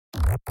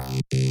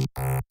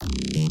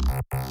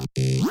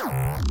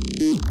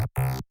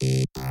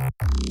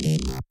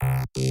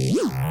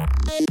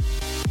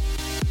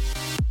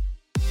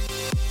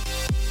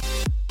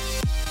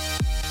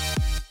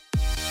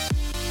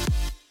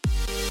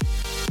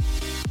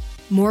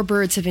More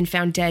birds have been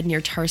found dead near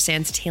tar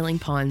sands tailing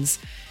ponds.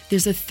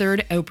 There's a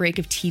third outbreak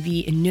of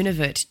TB in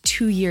Nunavut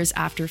 2 years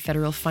after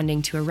federal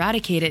funding to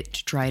eradicate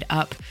it dried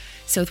up.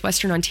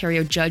 Southwestern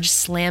Ontario judge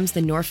slams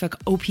the Norfolk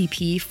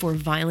OPP for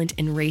violent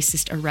and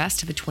racist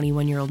arrest of a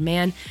 21-year-old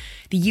man.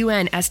 The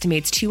UN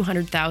estimates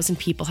 200,000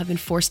 people have been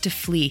forced to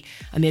flee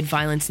amid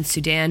violence in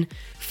Sudan.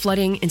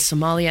 Flooding in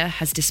Somalia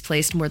has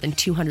displaced more than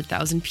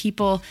 200,000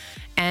 people.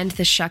 And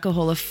the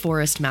Shakahola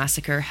Forest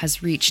Massacre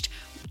has reached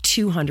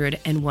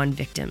 201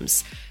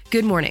 victims.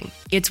 Good morning.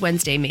 It's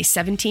Wednesday, May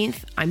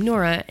 17th. I'm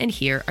Nora, and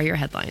here are your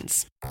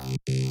headlines.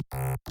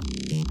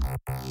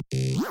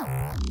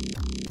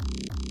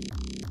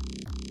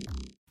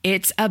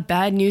 It's a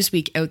bad news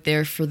week out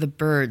there for the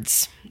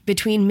birds.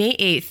 Between May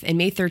 8th and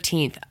May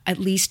 13th, at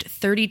least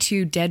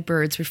 32 dead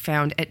birds were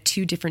found at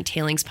two different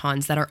tailings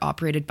ponds that are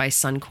operated by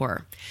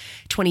Suncor.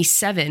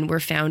 27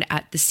 were found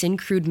at the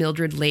Syncrude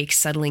Mildred Lake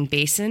Settling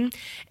Basin,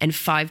 and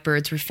 5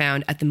 birds were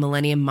found at the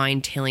Millennium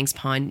Mine tailings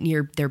pond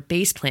near their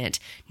base plant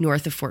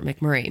north of Fort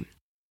McMurray.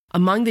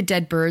 Among the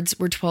dead birds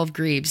were 12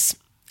 grebes,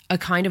 a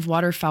kind of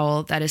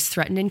waterfowl that is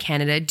threatened in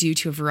Canada due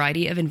to a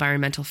variety of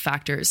environmental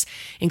factors,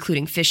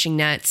 including fishing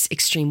nets,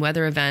 extreme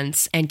weather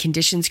events, and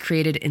conditions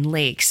created in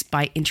lakes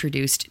by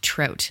introduced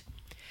trout.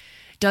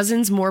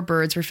 Dozens more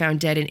birds were found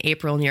dead in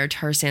April near a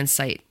tar sands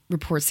site,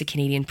 reports the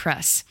Canadian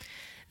Press.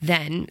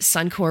 Then,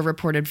 Suncor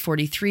reported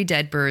 43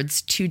 dead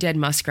birds, 2 dead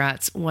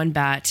muskrats, 1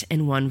 bat,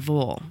 and 1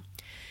 vole.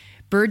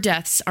 Bird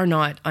deaths are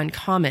not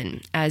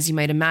uncommon, as you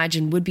might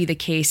imagine would be the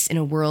case in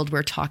a world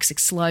where toxic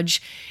sludge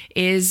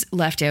is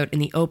left out in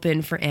the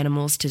open for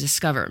animals to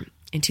discover.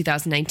 In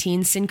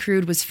 2019,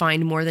 Syncrude was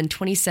fined more than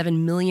 $27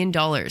 million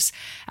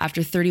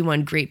after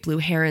 31 great blue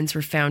herons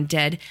were found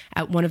dead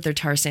at one of their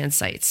tar sand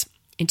sites.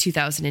 In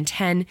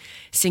 2010,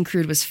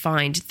 Syncrude was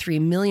fined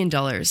 $3 million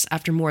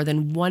after more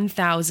than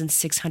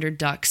 1,600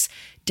 ducks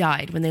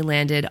died when they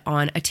landed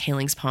on a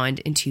tailings pond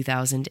in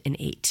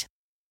 2008.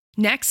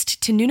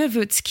 Next, to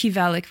Nunavut's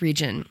Kivalliq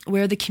region,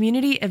 where the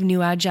community of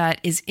Nuajat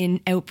is in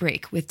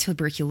outbreak with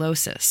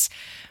tuberculosis.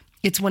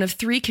 It's one of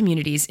 3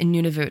 communities in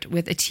Nunavut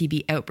with a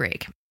TB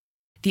outbreak.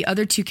 The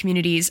other 2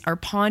 communities are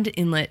Pond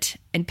Inlet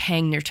and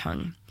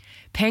Pangnirtung.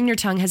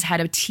 Pangnirtung has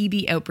had a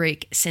TB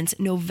outbreak since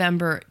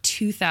November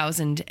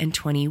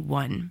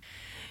 2021.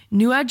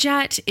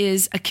 Nuajat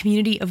is a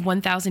community of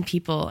 1,000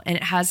 people, and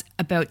it has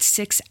about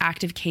 6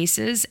 active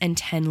cases and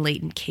 10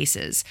 latent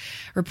cases,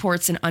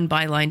 reports an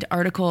unbylined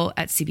article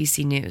at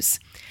CBC News.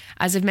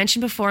 As I've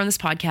mentioned before on this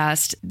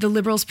podcast, the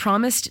Liberals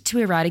promised to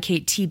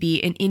eradicate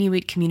TB in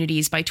Inuit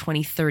communities by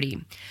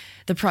 2030.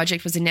 The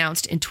project was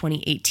announced in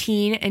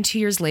 2018, and 2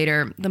 years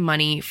later, the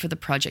money for the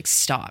project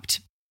stopped.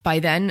 By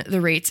then,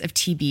 the rates of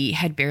TB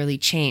had barely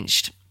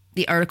changed.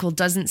 The article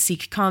doesn't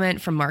seek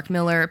comment from Mark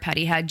Miller,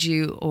 Patty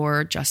Hadju,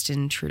 or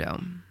Justin Trudeau.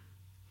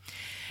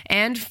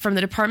 And from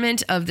the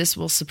department of This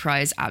Will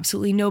Surprise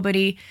Absolutely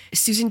Nobody,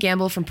 Susan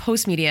Gamble from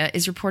Postmedia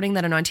is reporting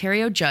that an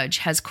Ontario judge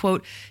has,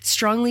 quote,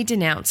 strongly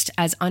denounced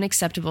as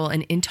unacceptable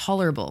and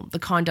intolerable the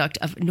conduct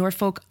of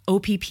Norfolk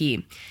OPP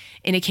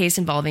in a case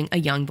involving a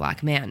young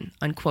black man,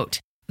 unquote.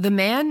 The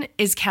man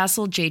is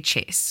Castle J.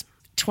 Chase,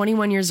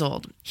 21 years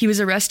old. He was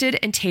arrested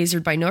and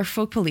tasered by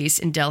Norfolk Police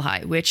in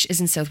Delhi, which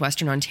is in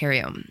southwestern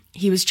Ontario.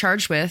 He was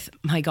charged with,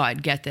 my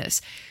God, get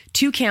this,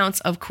 2 counts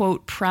of,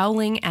 quote,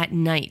 prowling at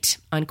night,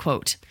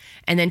 unquote,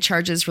 and then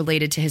charges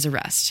related to his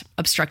arrest: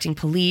 obstructing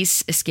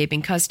police,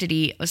 escaping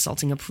custody,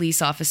 assaulting a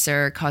police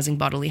officer, causing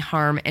bodily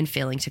harm, and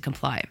failing to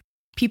comply.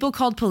 People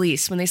called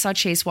police when they saw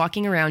Chase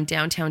walking around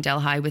downtown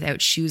Delhi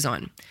without shoes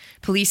on.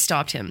 Police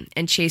stopped him,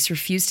 and Chase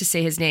refused to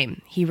say his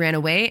name. He ran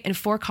away, and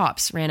 4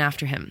 cops ran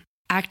after him.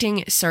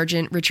 Acting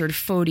Sergeant Richard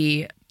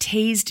Fody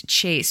tased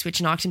Chase, which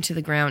knocked him to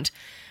the ground.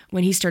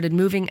 When he started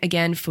moving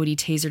again, Fody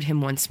tasered him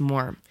once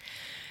more.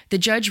 The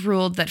judge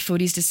ruled that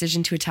Fody's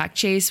decision to attack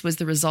Chase was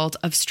the result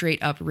of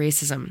straight-up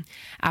racism.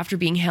 After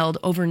being held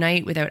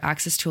overnight without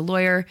access to a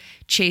lawyer,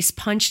 Chase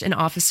punched an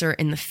officer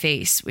in the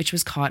face, which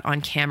was caught on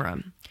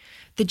camera.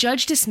 The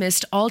judge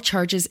dismissed all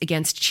charges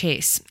against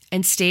Chase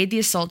and stayed the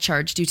assault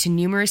charge due to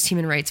numerous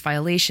human rights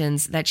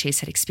violations that Chase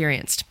had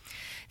experienced.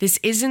 This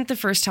isn't the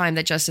first time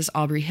that Justice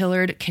Aubrey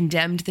Hillard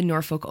condemned the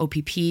Norfolk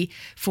OPP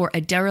for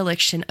a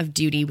dereliction of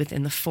duty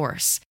within the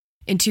force.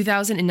 In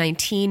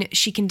 2019,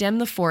 she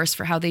condemned the force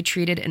for how they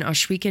treated an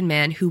Ohsweken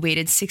man who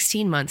waited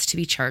 16 months to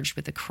be charged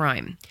with a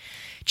crime.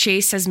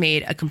 Chase has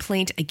made a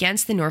complaint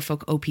against the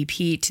Norfolk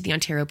OPP to the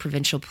Ontario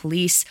Provincial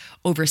Police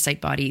Oversight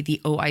Body, the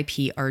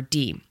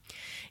OIPRD.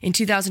 In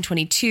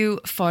 2022,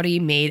 Fody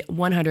made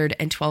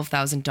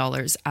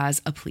 $112,000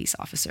 as a police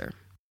officer.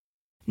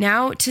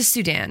 Now to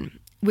Sudan.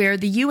 where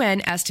the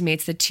UN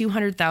estimates that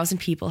 200,000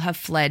 people have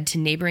fled to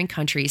neighboring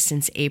countries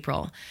since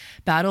April.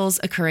 Battles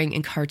occurring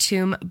in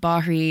Khartoum,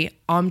 Bahri,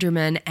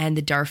 Omdurman, and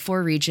the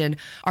Darfur region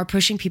are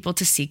pushing people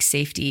to seek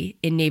safety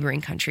in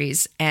neighboring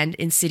countries and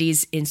in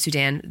cities in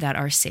Sudan that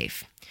are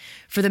safe.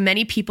 For the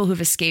many people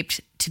who've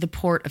escaped to the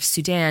port of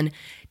Sudan,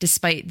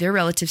 despite their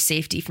relative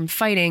safety from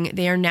fighting,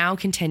 they are now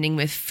contending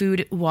with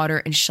food, water,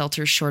 and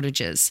shelter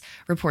shortages,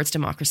 reports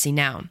Democracy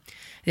Now!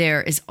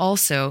 There is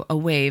also a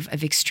wave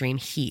of extreme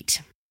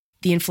heat.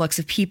 The influx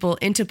of people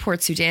into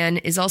Port Sudan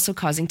is also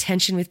causing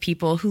tension with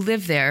people who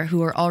live there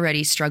who are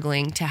already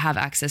struggling to have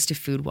access to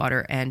food,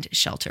 water, and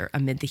shelter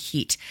amid the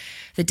heat.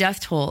 The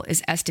death toll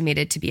is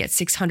estimated to be at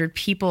 600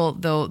 people,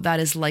 though that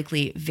is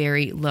likely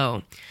very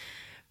low.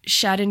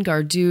 Shadin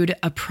Gardoud,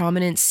 a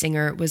prominent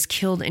singer, was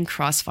killed in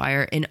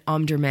crossfire in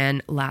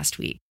Omdurman last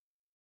week.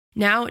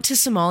 Now to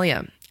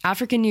Somalia.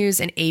 African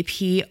News and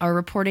AP are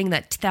reporting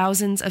that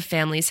thousands of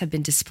families have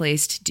been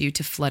displaced due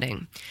to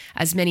flooding.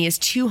 As many as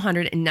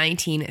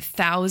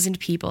 219,000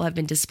 people have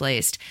been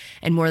displaced,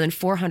 and more than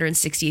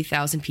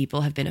 460,000 people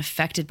have been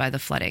affected by the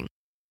flooding.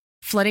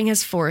 Flooding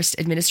has forced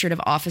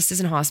administrative offices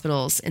and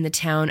hospitals in the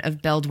town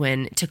of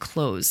Beledweyne to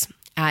close.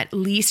 At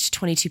least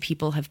 22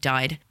 people have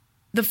died.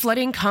 The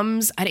flooding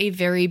comes at a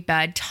very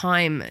bad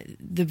time.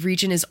 The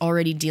region is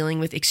already dealing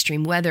with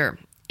extreme weather.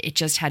 It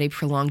just had a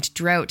prolonged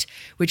drought,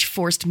 which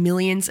forced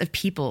millions of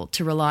people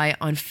to rely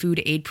on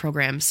food aid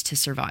programs to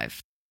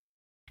survive.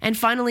 And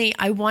finally,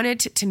 I wanted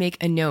to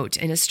make a note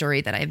in a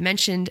story that I've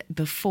mentioned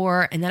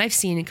before and that I've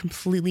seen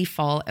completely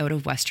fall out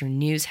of Western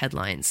news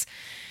headlines.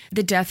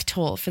 The death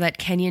toll for that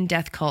Kenyan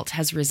death cult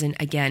has risen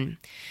again.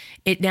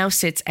 It now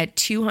sits at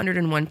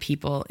 201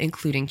 people,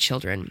 including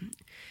children.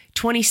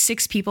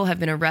 26 people have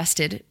been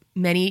arrested,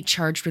 many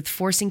charged with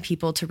forcing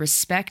people to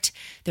respect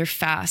their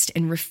fast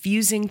and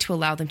refusing to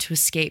allow them to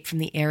escape from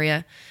the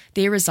area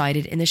they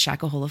resided in the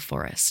Shakahola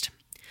forest.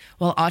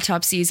 While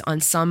autopsies on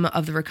some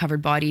of the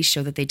recovered bodies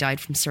show that they died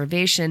from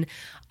starvation,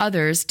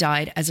 others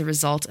died as a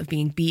result of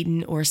being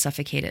beaten or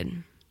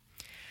suffocated.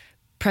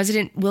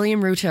 President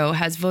William Ruto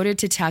has voted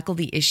to tackle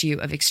the issue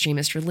of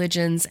extremist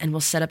religions and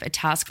will set up a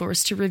task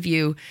force to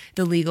review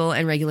the legal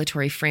and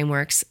regulatory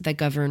frameworks that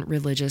govern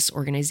religious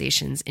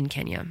organizations in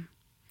Kenya.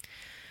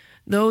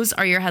 Those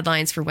are your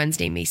headlines for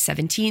Wednesday, May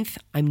 17th.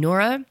 I'm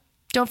Nora.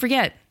 Don't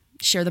forget,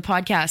 share the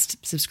podcast,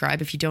 subscribe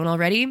if you don't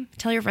already,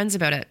 tell your friends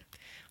about it.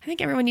 I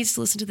think everyone needs to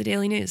listen to the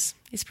Daily News.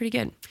 It's pretty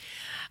good.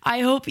 I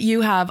hope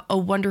you have a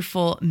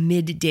wonderful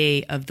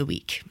midday of the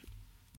week.